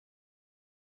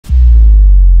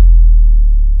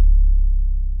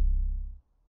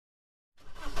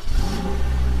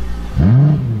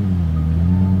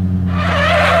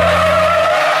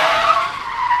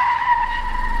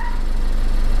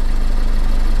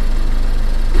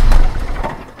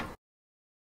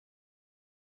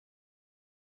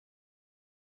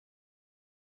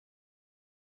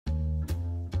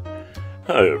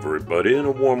Hi everybody, and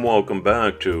a warm welcome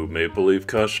back to Maple Leaf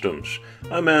Customs.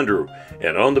 I'm Andrew,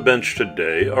 and on the bench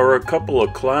today are a couple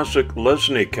of classic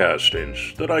Lesney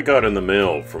castings that I got in the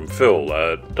mail from Phil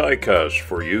at Diecast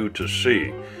for you to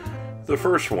see. The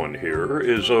first one here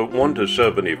is a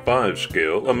 1:75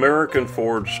 scale American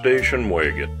Ford station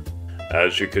wagon.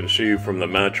 As you can see from the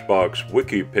Matchbox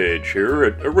wiki page here,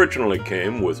 it originally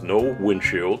came with no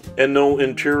windshield and no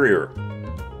interior.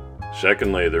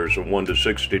 Secondly, there's a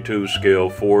 1:62 scale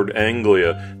Ford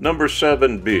Anglia number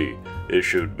 7B,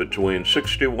 issued between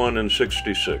 61 and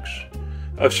 66.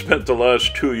 I've spent the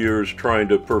last 2 years trying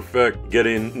to perfect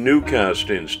getting new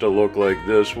castings to look like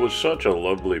this with such a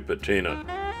lovely patina.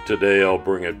 Today I'll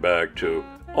bring it back to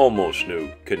almost new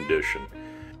condition.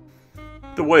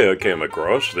 The way I came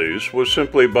across these was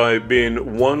simply by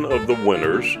being one of the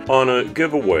winners on a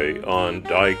giveaway on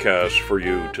Diecast for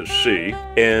you to see,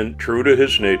 and true to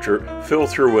his nature, Phil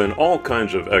threw in all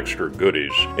kinds of extra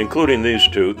goodies, including these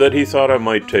two that he thought I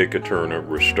might take a turn at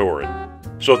restoring.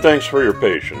 So thanks for your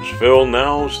patience, Phil.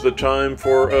 Now's the time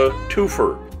for a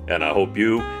twofer, and I hope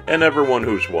you and everyone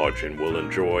who's watching will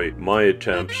enjoy my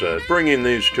attempts at bringing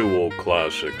these two old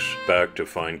classics back to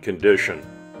fine condition.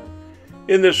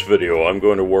 In this video, I'm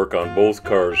going to work on both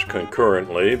cars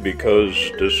concurrently because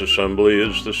disassembly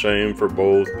is the same for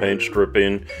both, paint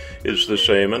stripping is the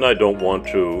same, and I don't want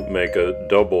to make a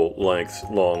double length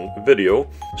long video,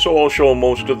 so I'll show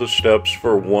most of the steps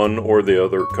for one or the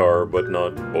other car, but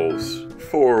not both,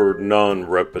 for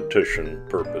non-repetition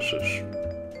purposes.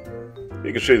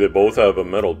 You can see they both have a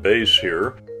metal base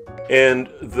here, and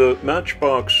the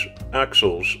Matchbox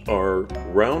axles are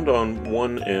round on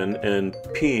one end and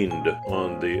peened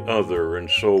on the other, and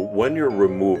so when you're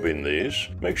removing these,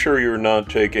 make sure you're not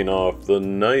taking off the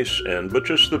nice end, but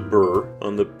just the burr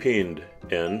on the peened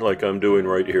end, like I'm doing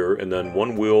right here, and then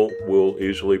one wheel will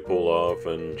easily pull off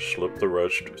and slip the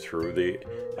rest through the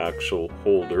axle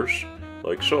holders,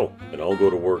 like so. And I'll go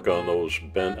to work on those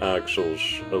bent axles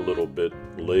a little bit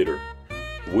later.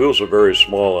 The wheels are very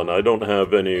small and I don't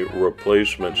have any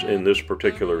replacements in this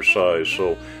particular size,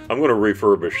 so I'm going to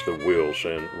refurbish the wheels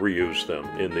and reuse them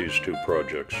in these two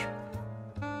projects.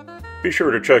 Be sure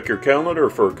to check your calendar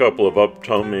for a couple of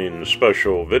upcoming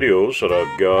special videos that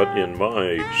I've got in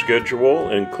my schedule,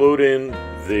 including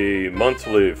the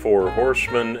monthly Four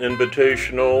Horsemen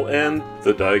Invitational and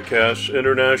the Diecast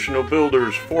International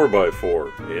Builders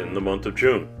 4x4 in the month of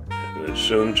June. It's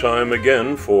soon time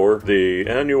again for the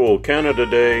annual Canada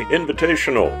Day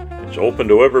Invitational. It's open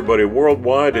to everybody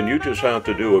worldwide, and you just have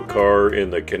to do a car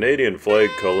in the Canadian flag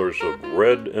colors of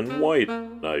red and white.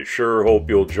 I sure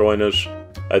hope you'll join us.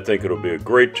 I think it'll be a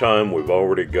great time. We've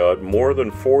already got more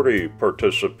than 40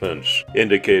 participants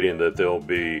indicating that they'll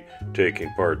be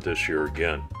taking part this year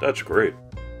again. That's great.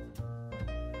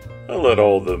 I let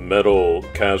all the metal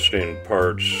casting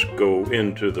parts go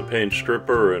into the paint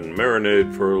stripper and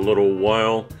marinate for a little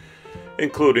while,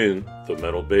 including the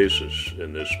metal bases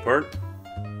in this part.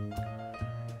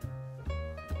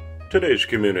 Today's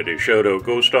community shoutout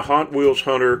goes to Hot Wheels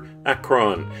Hunter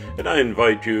Akron, and I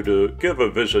invite you to give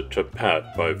a visit to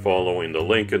Pat by following the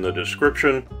link in the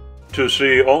description to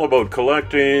see all about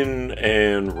collecting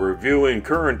and reviewing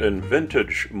current and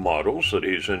vintage models that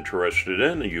he's interested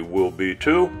in. You will be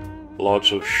too.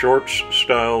 Lots of shorts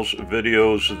styles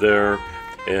videos there,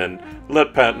 and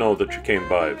let Pat know that you came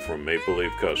by from Maple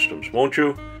Leaf Customs, won't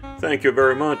you? Thank you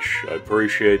very much. I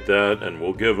appreciate that, and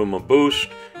we'll give him a boost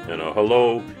and a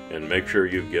hello, and make sure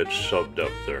you get subbed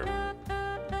up there.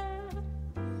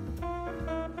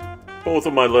 Both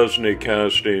of my Lesney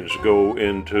castings go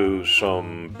into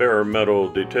some bare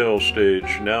metal detail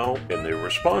stage now, and they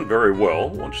respond very well.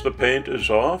 Once the paint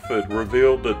is off, it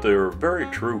revealed that they're very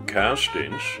true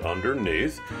castings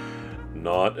underneath,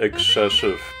 not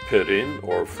excessive pitting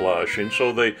or flashing,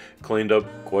 so they cleaned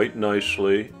up quite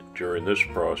nicely during this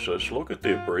process. Look at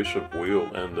the abrasive wheel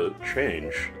and the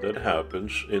change that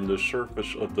happens in the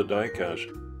surface of the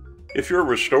diecast. If you're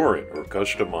restoring or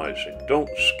customizing, don't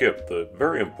skip the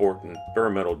very important bare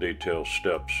metal detail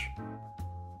steps.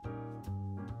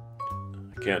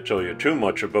 I can't tell you too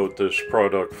much about this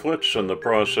product. Flitz in the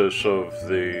process of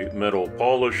the metal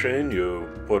polishing. You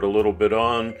put a little bit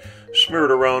on, smear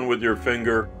it around with your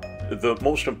finger. The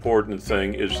most important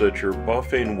thing is that your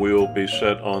buffing wheel be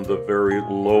set on the very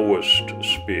lowest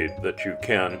speed that you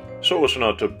can, so as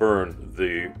not to burn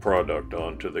the product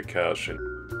onto the casting.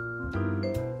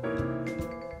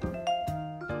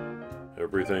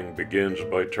 Everything begins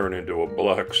by turning to a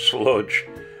black sludge,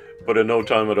 but in no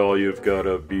time at all you've got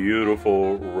a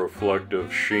beautiful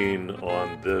reflective sheen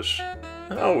on this.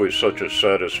 Always such a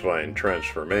satisfying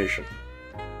transformation.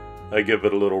 I give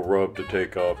it a little rub to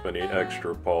take off any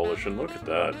extra polish, and look at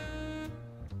that.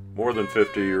 More than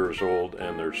 50 years old,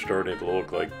 and they're starting to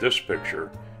look like this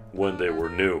picture when they were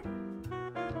new.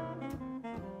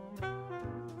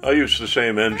 I use the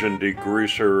same engine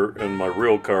degreaser in my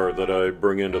real car that I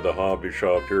bring into the hobby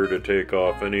shop here to take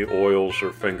off any oils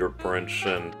or fingerprints,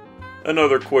 and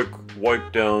another quick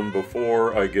wipe down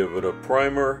before I give it a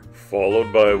primer,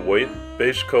 followed by a white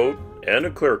base coat and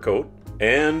a clear coat,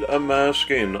 and a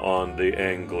masking on the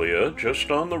Anglia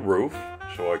just on the roof,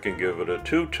 so I can give it a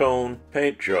two-tone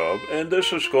paint job, and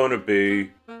this is going to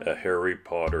be a Harry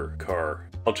Potter car.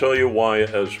 I'll tell you why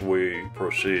as we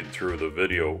proceed through the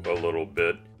video a little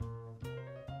bit.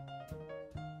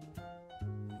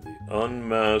 The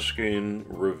unmasking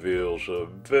reveals a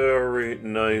very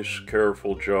nice,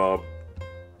 careful job,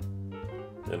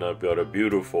 and I've got a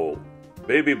beautiful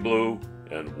baby blue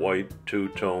and white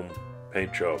two-tone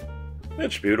paint job.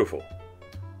 It's beautiful.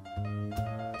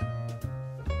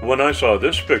 When I saw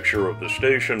this picture of the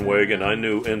station wagon, I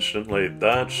knew instantly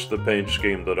that's the paint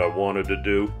scheme that I wanted to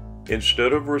do.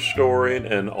 Instead of restoring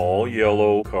an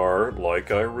all-yellow car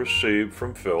like I received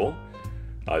from Phil,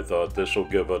 I thought this will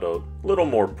give it a little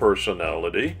more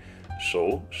personality,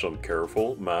 so some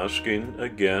careful masking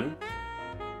again.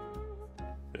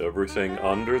 Everything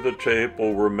under the tape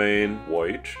will remain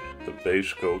white, the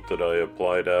base coat that I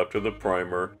applied after the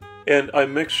primer, and I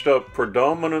mixed up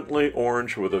predominantly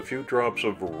orange with a few drops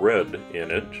of red in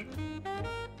it.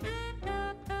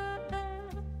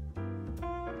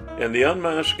 And the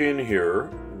unmasking here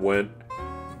went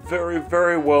very,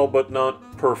 very well, but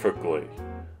not perfectly.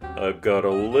 I've got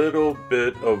a little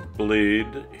bit of bleed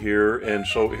here, and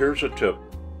so here's a tip.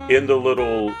 In the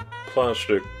little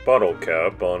plastic bottle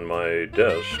cap on my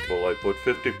desk, well, I put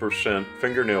 50%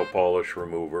 fingernail polish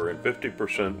remover and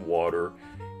 50% water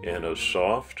and a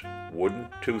soft wooden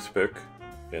toothpick,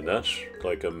 and that's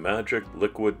like a magic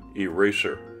liquid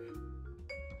eraser.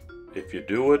 If you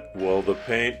do it while the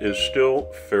paint is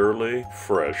still fairly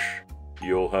fresh,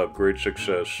 you'll have great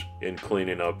success in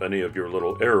cleaning up any of your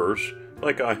little errors,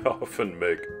 like I often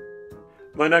make.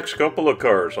 My next couple of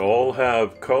cars all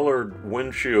have colored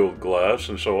windshield glass,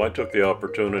 and so I took the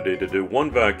opportunity to do one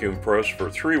vacuum press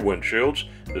for 3 windshields.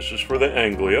 This is for the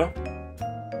Anglia.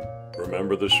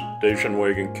 Remember, the station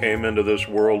wagon came into this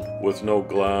world with no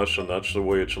glass, and that's the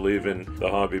way it's leaving the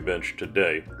hobby bench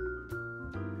today.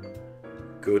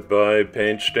 Goodbye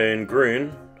paint stained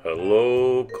green.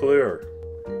 Hello clear.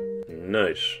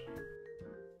 Nice.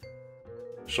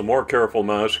 Some more careful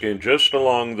masking just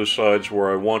along the sides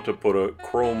where I want to put a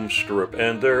chrome strip,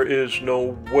 and there is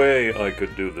no way I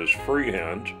could do this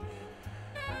freehand.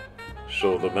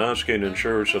 So the masking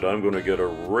ensures that I'm going to get a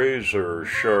razor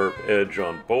sharp edge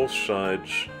on both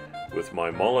sides with my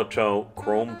Molotow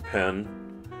chrome pen.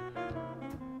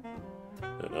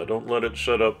 And I don't let it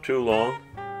set up too long,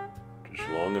 just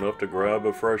long enough to grab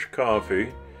a fresh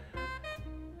coffee.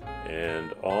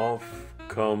 And off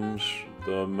comes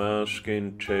the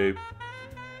masking tape.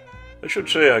 I should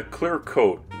say I clear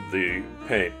coat the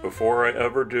paint before I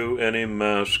ever do any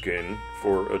masking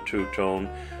for a two-tone,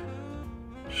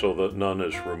 so that none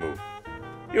is removed.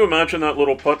 You imagine that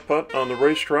little putt-putt on the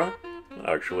racetrack?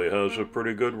 Actually has a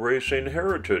pretty good racing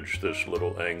heritage, this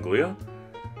little Anglia.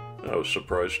 I was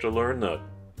surprised to learn that.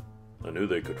 I knew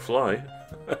they could fly.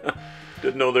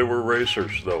 Didn't know they were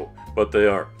racers, though, but they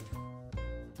are.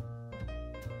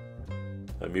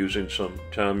 I'm using some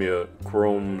Tamiya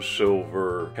chrome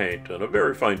silver paint and a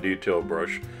very fine detail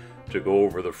brush to go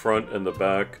over the front and the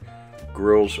back,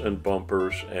 grills and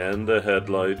bumpers, and the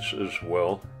headlights as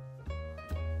well.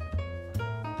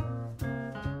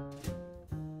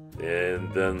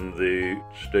 And then the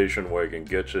station wagon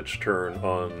gets its turn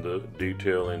on the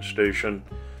detailing station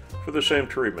for the same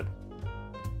treatment.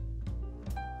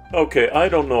 Okay, I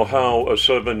don't know how a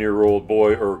 7-year-old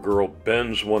boy or girl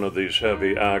bends one of these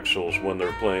heavy axles when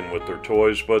they're playing with their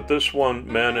toys, but this one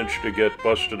managed to get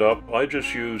busted up. I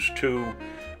just used 2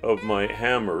 of my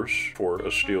hammers for a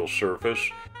steel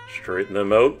surface, straighten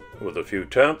them out with a few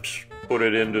taps, put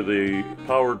it into the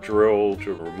power drill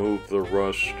to remove the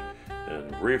rust,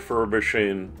 and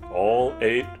refurbishing all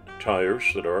 8 tires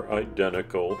that are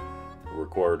identical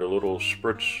required a little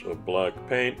spritz of black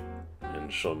paint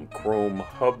and some chrome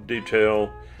hub detail,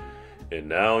 and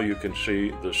now you can see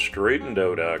the straightened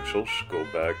out axles go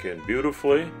back in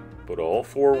beautifully. Put all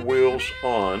 4 wheels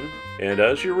on, and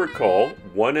as you recall,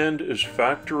 one end is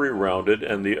factory rounded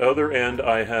and the other end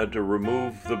I had to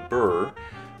remove the burr.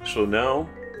 So now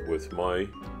with my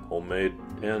homemade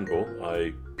anvil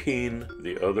I peen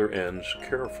the other ends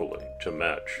carefully to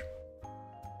match.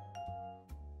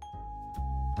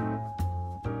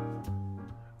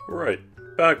 Right,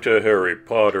 back to Harry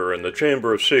Potter and the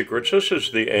Chamber of Secrets. This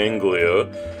is the Anglia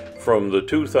from the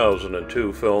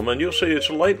 2002 film, and you'll see it's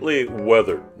lightly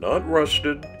weathered, not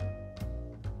rusted.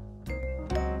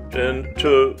 And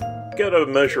to get a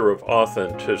measure of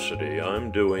authenticity,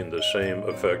 I'm doing the same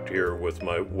effect here with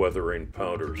my weathering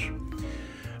powders.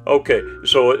 Okay,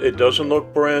 so it doesn't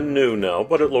look brand new now,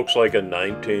 but it looks like a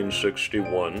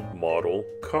 1961 model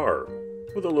car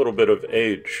with a little bit of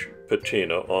age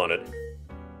patina on it.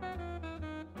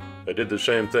 I did the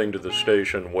same thing to the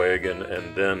station wagon,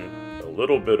 and then a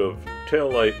little bit of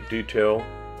taillight detail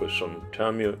with some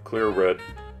Tamiya clear red.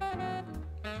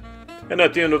 And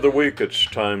at the end of the week, it's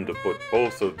time to put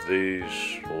both of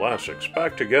these elastics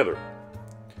back together.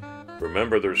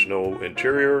 Remember, there's no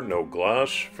interior, no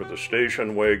glass for the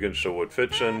station wagon, so it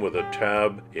fits in with a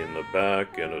tab in the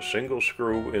back and a single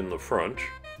screw in the front.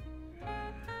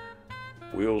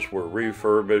 Wheels were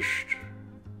refurbished,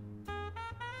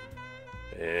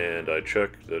 and I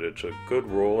checked that it's a good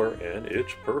roller, and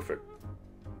it's perfect.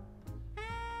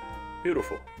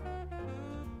 Beautiful.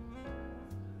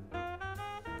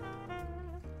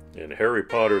 And Harry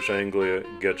Potter's Anglia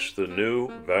gets the new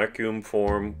vacuum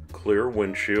form clear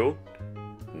windshield,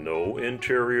 no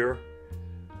interior,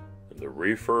 and the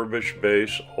refurbished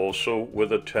base, also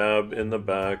with a tab in the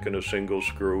back and a single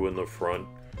screw in the front.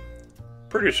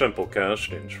 Pretty simple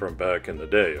castings from back in the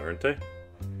day, aren't they?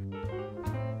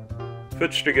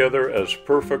 Fits together as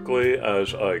perfectly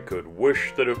as I could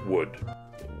wish that it would.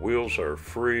 The wheels are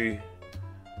free,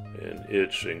 and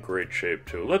it's in great shape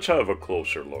too. Let's have a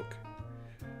closer look.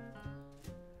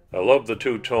 I love the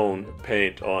two-tone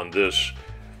paint on this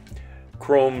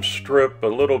chrome strip, a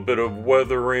little bit of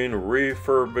weathering,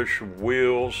 refurbished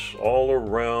wheels all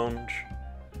around,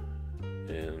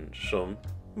 and some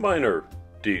minor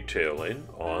detailing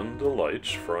on the lights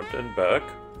front and back.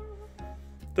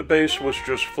 The base was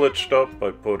just flitzed up.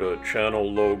 I put a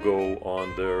channel logo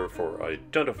on there for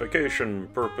identification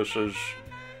purposes,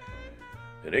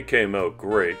 and it came out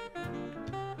great.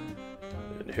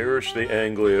 And here's the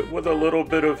Anglia with a little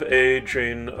bit of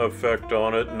aging effect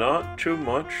on it, not too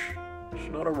much.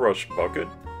 It's not a rust bucket,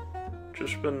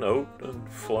 just been out and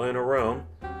flying around,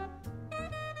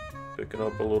 picking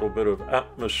up a little bit of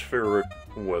atmospheric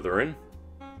weathering.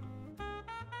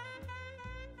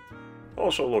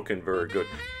 Also looking very good.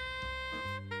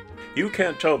 You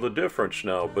can't tell the difference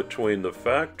now between the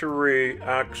factory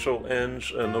axle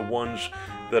ends and the ones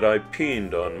that I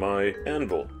peened on my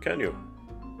anvil, can you?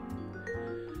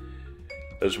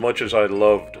 As much as I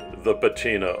loved the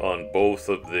patina on both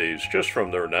of these, just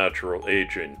from their natural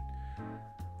aging,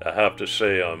 I have to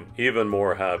say I'm even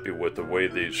more happy with the way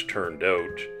these turned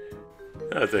out.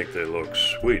 I think they look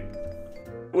sweet.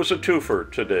 It was a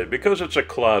twofer today because it's a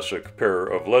classic pair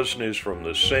of Lesneys from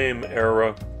the same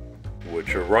era,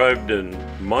 which arrived in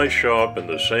my shop in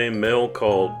the same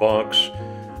mail-called box,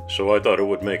 so I thought it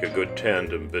would make a good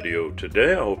tandem video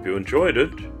today. I hope you enjoyed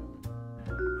it.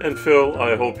 And Phil,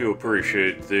 I hope you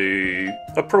appreciate the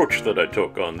approach that I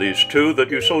took on these two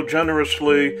that you so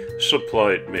generously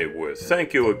supplied me with.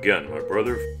 Thank you again, my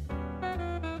brother.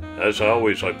 As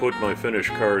always, I put my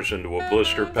finished cars into a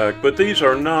blister pack, but these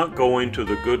are not going to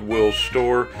the Goodwill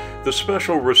store. The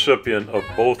special recipient of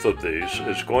both of these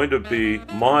is going to be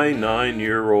my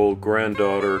 9-year-old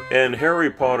granddaughter and Harry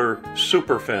Potter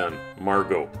superfan,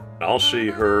 Margot. I'll see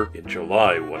her in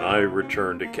July when I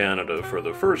return to Canada for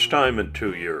the first time in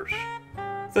 2 years.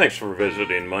 Thanks for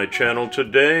visiting my channel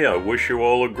today. I wish you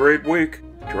all a great week.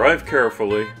 Drive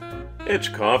carefully. It's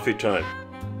coffee time.